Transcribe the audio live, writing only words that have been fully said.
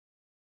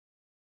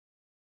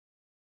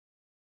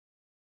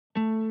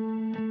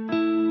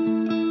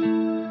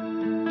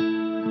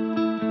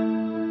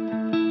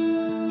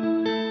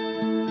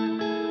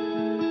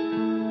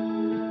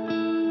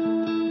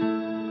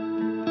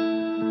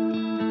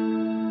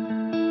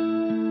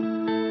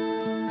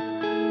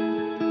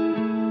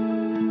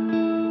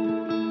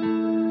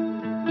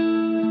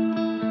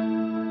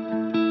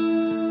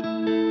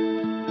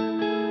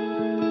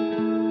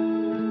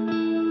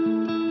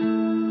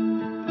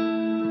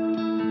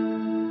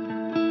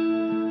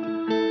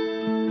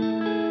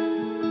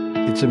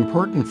It's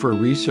important for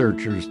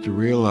researchers to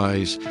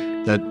realize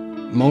that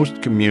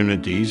most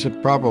communities,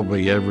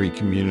 probably every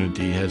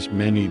community, has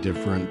many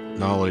different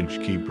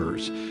knowledge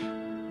keepers.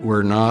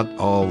 We're not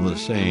all the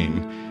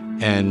same.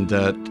 And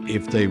that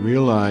if they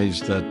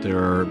realize that there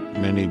are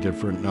many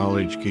different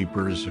knowledge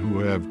keepers who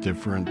have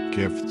different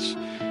gifts,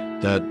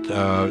 that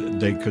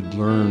they could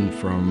learn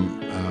from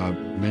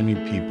many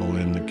people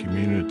in the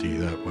community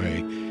that way,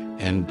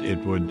 and it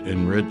would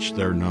enrich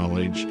their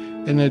knowledge,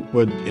 and it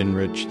would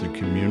enrich the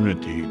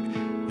community.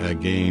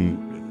 Again,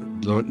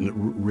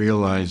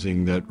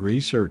 realizing that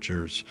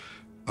researchers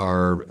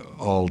are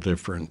all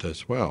different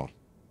as well.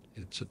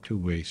 It's a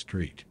two-way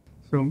street.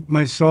 So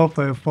myself,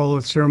 I have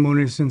followed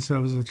ceremonies since I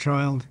was a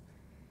child.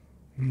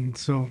 And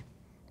so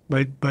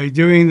by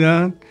doing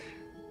that,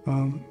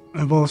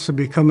 I've also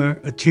become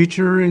a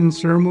teacher in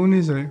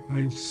ceremonies.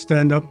 I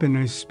stand up and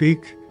I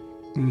speak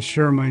and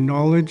share my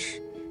knowledge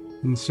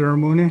in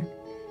ceremony.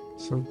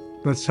 So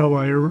that's how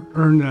I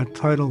earned that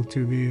title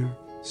to be a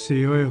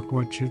CEO of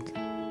Wachit.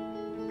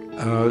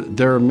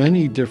 There are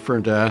many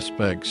different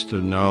aspects to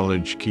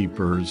knowledge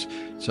keepers.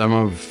 Some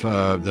of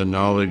the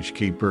knowledge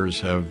keepers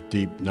have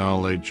deep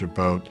knowledge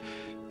about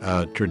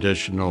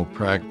traditional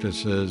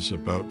practices,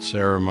 about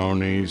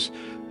ceremonies,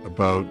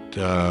 about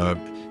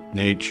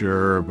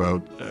nature,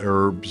 about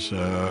herbs,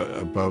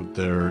 about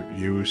their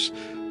use.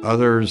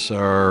 Others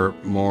are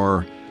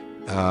more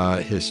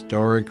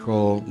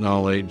historical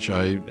knowledge.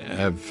 I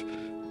have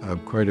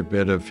quite a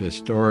bit of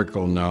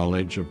historical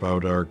knowledge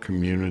about our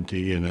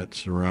community and its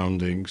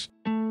surroundings.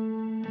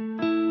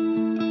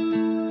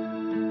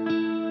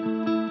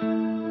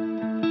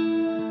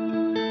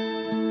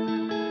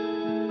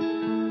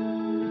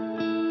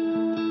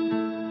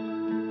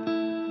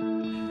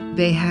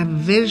 They have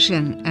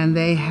vision and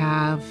they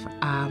have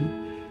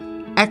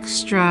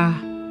extra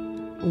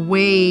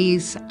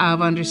ways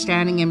of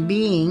understanding and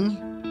being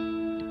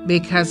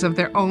because of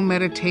their own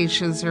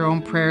meditations, their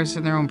own prayers,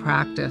 and their own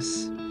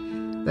practice.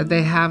 That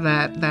they have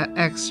that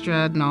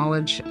extra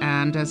knowledge,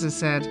 and as I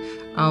said,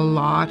 a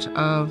lot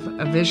of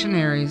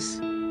visionaries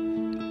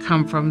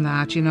come from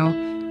that. You know,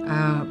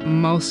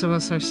 most of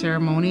us are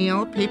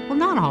ceremonial people,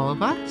 not all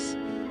of us,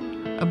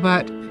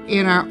 but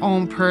in our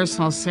own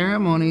personal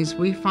ceremonies,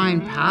 we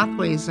find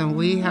pathways and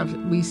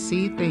we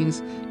see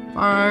things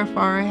far,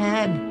 far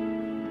ahead.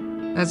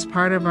 That's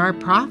part of our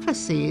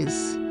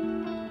prophecies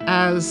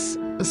as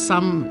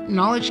some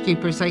knowledge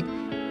keepers. Like,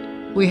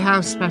 we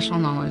have special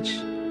knowledge.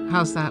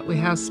 How's that? We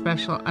have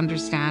special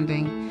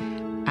understanding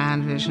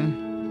and vision.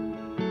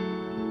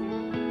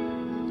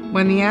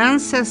 When the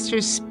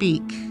ancestors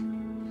speak,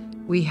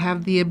 we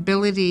have the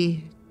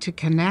ability to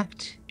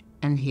connect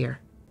and hear.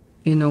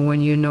 You know,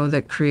 when you know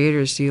that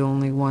Creator's the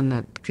only one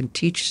that can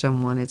teach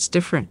someone, it's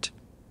different.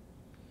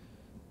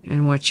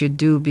 And what you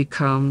do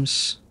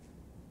becomes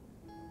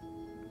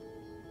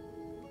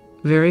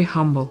very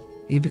humble.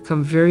 You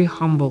become very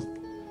humble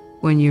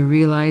when you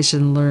realize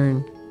and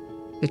learn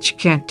that you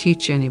can't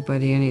teach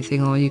anybody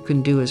anything. All you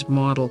can do is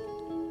model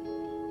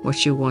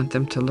what you want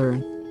them to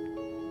learn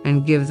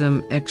and give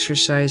them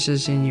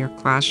exercises in your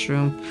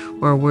classroom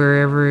or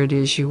wherever it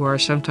is you are.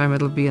 Sometime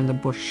it'll be in the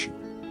bush.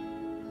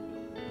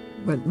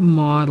 But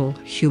model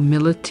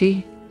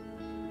humility,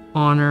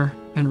 honor,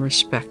 and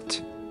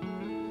respect.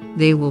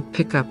 They will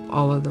pick up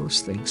all of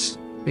those things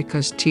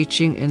because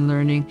teaching and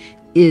learning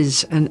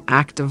is an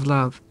act of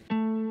love.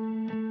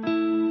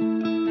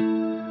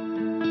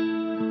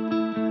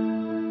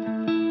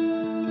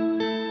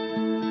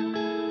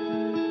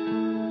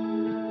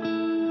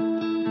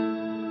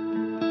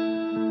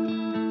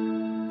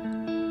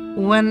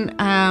 When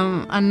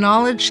a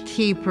knowledge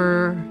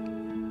keeper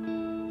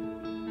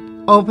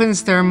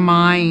opens their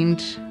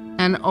mind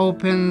and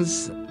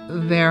opens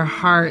their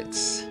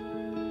hearts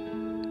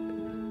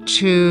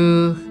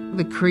to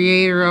the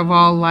Creator of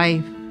all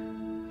life,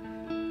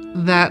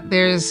 that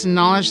there's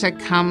knowledge that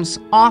comes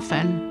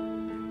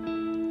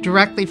often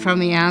directly from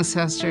the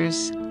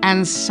ancestors,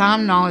 and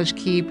some knowledge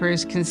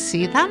keepers can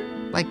see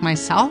them, like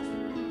myself,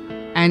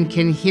 and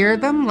can hear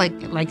them,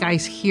 like I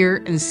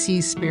hear and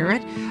see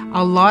spirit.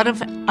 A lot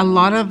of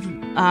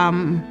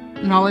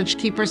knowledge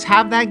keepers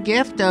have that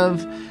gift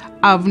of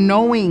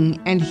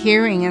knowing and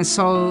hearing, and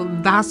so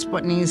that's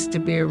what needs to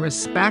be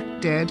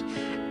respected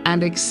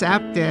and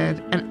accepted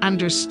and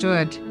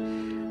understood,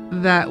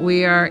 that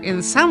we are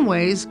in some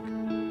ways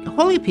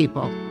holy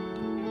people.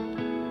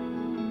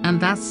 And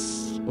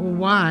that's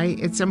why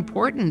it's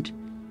important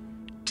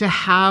to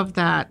have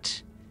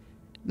that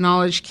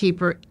knowledge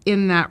keeper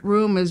in that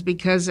room, is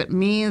because it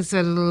means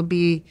that it'll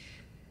be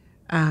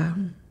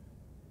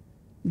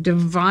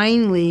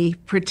divinely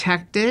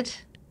protected,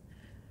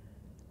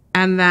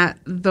 and that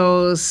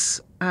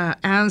those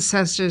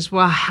ancestors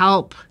will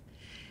help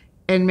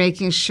in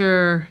making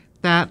sure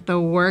that the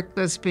work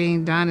that's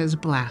being done is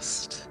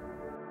blessed.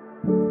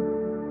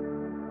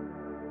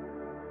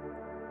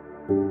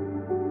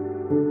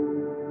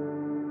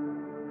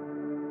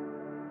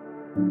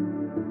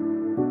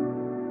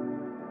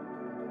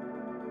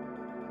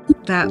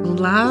 That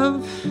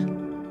love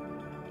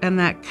and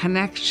that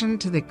connection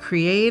to the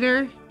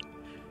Creator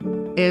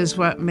is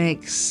what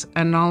makes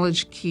a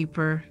knowledge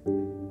keeper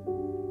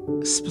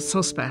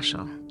so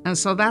special. And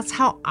so that's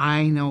how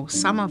I know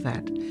some of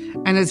it.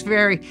 And it's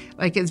very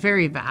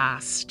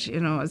vast,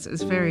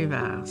 it's very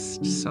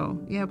vast. So,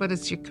 yeah, but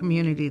it's your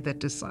community that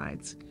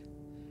decides.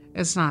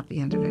 It's not the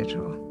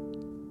individual.